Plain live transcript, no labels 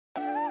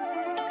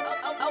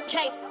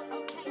Okay.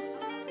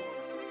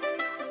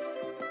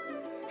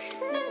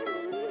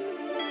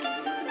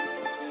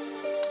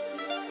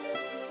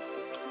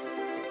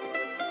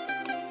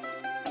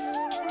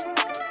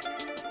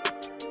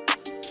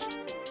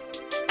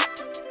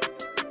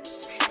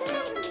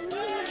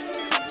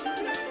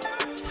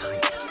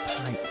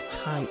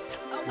 Tight.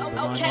 Number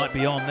 9 might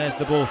be on. There's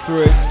the ball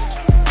through.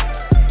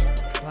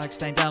 Flag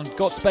staying down.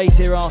 Got space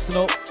here,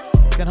 Arsenal.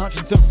 Can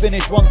Hutchinson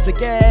finish once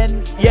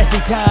again? Yes, he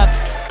can.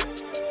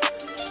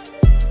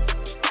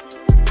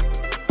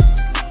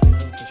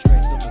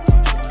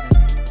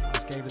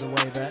 Just gave it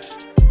away there.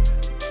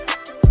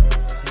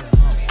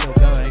 Taylor-Hart still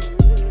going.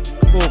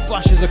 Ball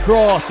flashes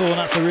across. Oh, and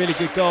that's a really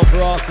good goal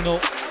for Arsenal.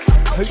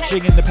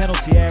 Poaching in the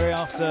penalty area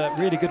after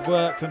really good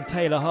work from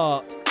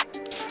Taylor-Hart.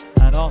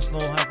 And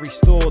Arsenal have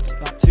restored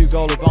that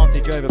 2-goal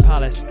advantage over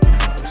Palace.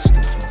 That was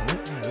still, wasn't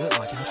it? Yeah, it looked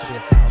like it had to be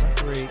a foul.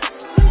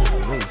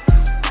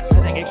 Referee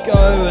letting it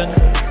go, and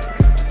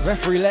the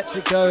referee lets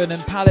it go, and then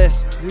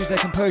Palace lose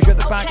their composure at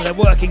the back, but they're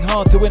working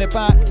hard to win it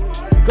back.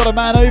 Got a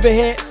man over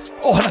here.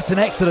 Oh, and that's an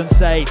excellent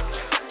save.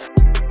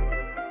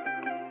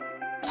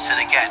 And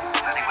again,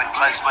 I think when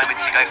close moment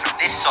to go from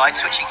this side,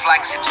 switching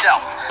flanks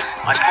himself.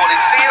 Nice ball in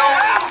field,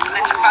 and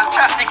it's a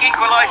fantastic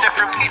equaliser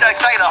from Kido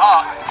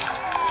Taylor-Hart.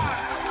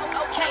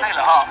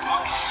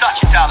 Taylor-Hart is such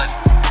a talent.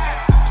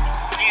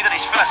 Knew that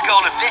his first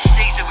goal of this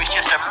season was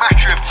just a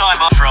matter of time.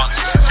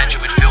 Francis in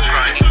central midfield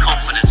growing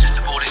confidence as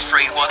the ball is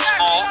free once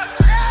more.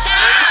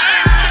 Loose.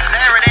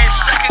 There it is,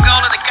 second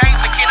goal of the game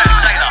for Kido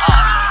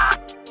Taylor-Hart.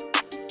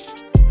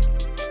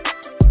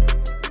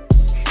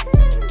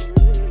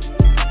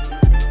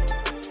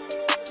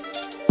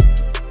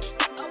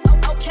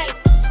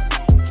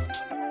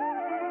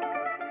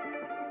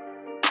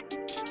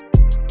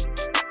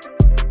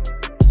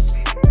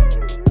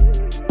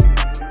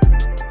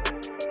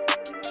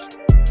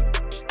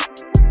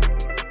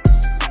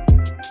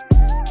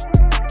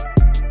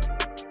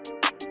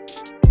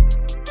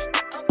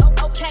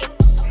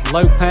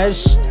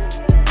 Lopez,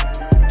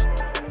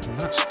 and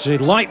that's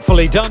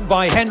delightfully done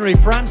by Henry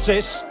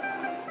Francis,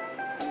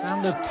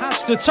 and the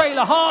pass to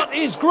Taylor-Hart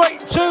is great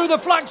too. The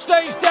flag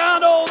stays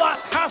down. Oh, that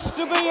has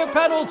to be a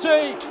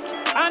penalty,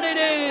 and it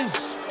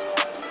is.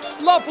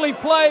 Lovely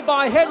play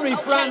by Henry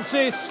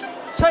Francis.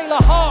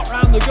 Taylor-Hart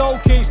round the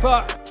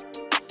goalkeeper.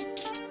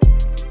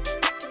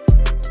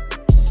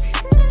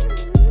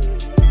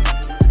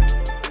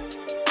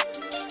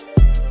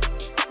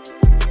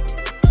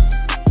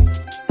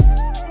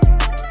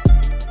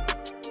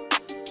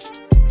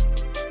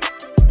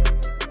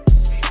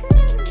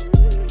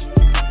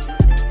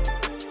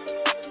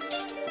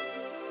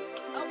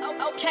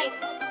 Okay.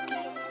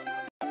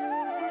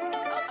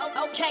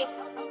 Okay.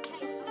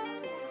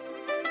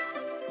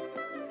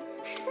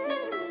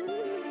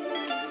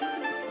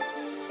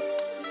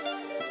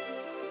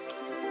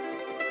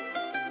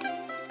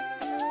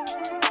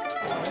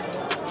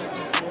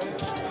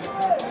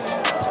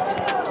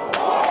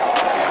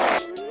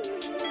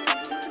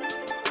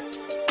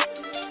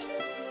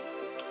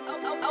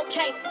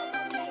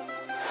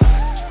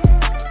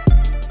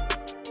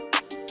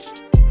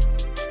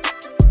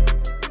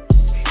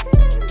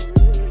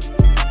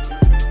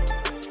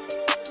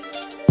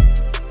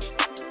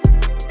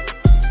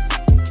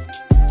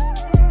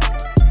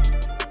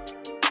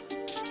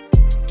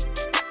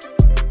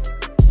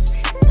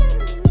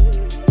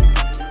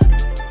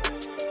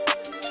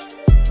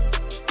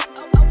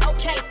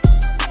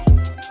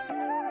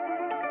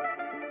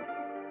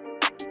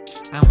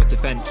 Out with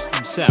defence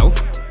himself,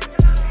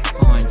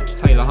 finds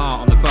Taylor-Hart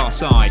on the far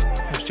side.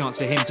 First chance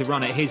for him to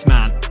run at his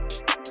man.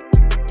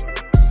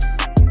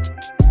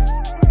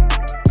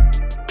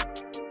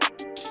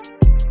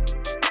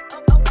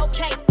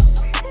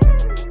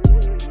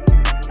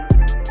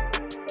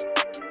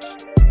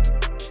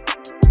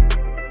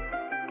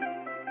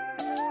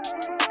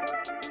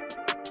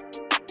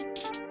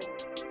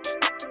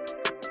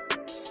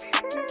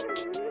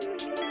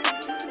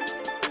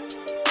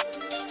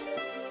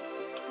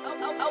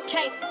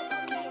 Okay.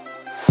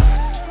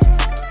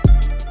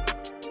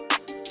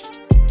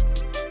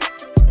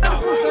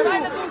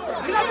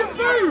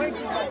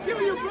 Give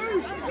me your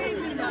boost!